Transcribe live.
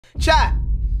Chat.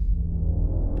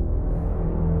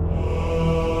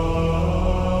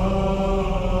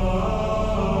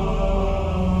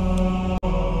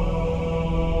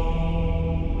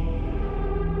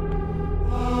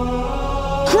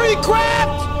 Creek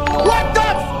craft! What the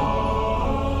f—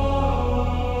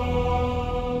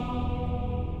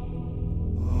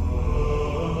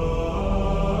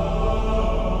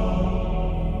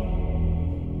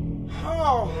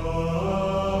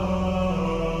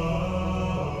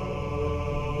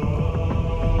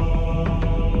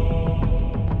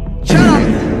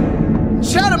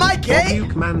 Shut am I gay?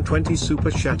 Dukeman 20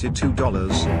 super chatted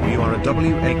 $2. You are a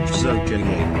WHZJ.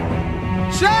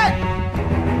 Shut!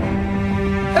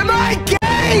 Am I gay?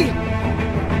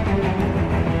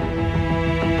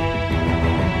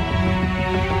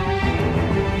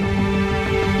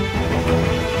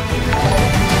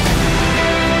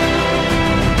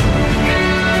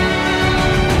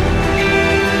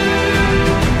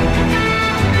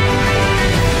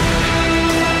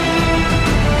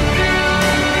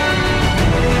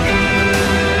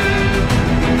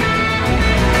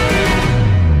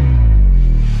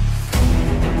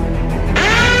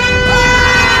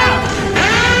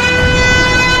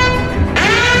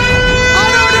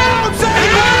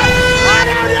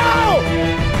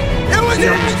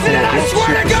 I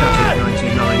swear to God!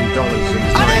 $99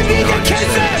 I didn't mean to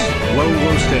kiss it! Whoa,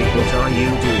 State, what are you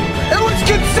doing? It was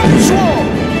consensual!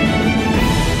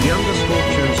 The underscore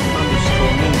chosen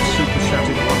underscore means super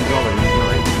chatted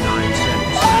 $1.99.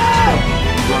 Oh!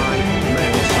 Bride,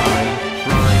 male sign,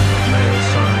 bride, male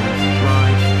sign,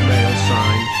 bride, male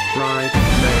sign, bride,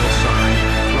 male sign,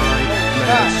 bride,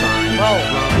 male sign,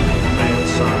 bride, male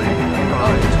sign,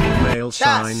 bride, male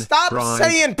sign. Stop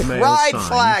saying pride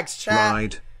flags, chat.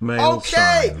 Bride, male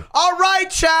okay, sign. all right,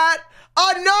 chat.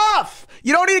 Enough.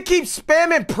 You don't need to keep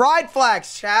spamming pride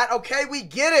flags, chat. Okay, we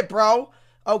get it, bro.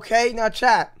 Okay, now,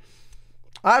 chat.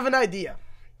 I have an idea.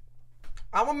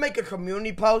 I'm gonna make a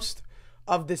community post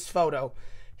of this photo,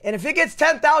 and if it gets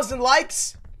 10,000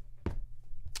 likes,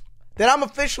 then I'm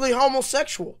officially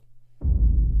homosexual.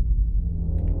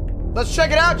 Let's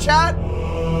check it out, chat.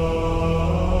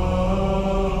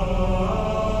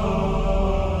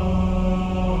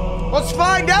 Let's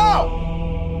find out.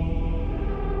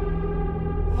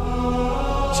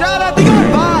 Chat, I think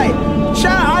I'm bi.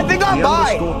 Chat, I think I'm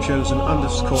bi. Chosen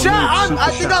underscore chat,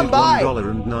 I think I'm bi.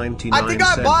 $1.99. I think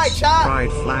I'm bi, chat.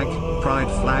 Pride flag, pride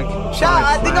flag. Chat,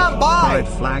 I think I'm bi. Pride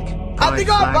flag. I think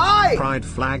I'm bi. Pride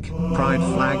flag, pride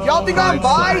flag. Y'all think I'm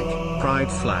bi?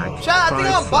 Pride flag. Chat, I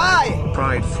think I'm bi.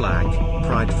 Pride flag,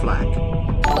 pride flag.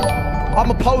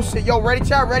 I'ma post it. Yo, ready,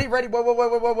 chat? Ready? Wait,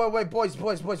 boys.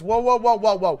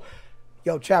 Whoa.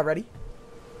 Yo, chat, ready?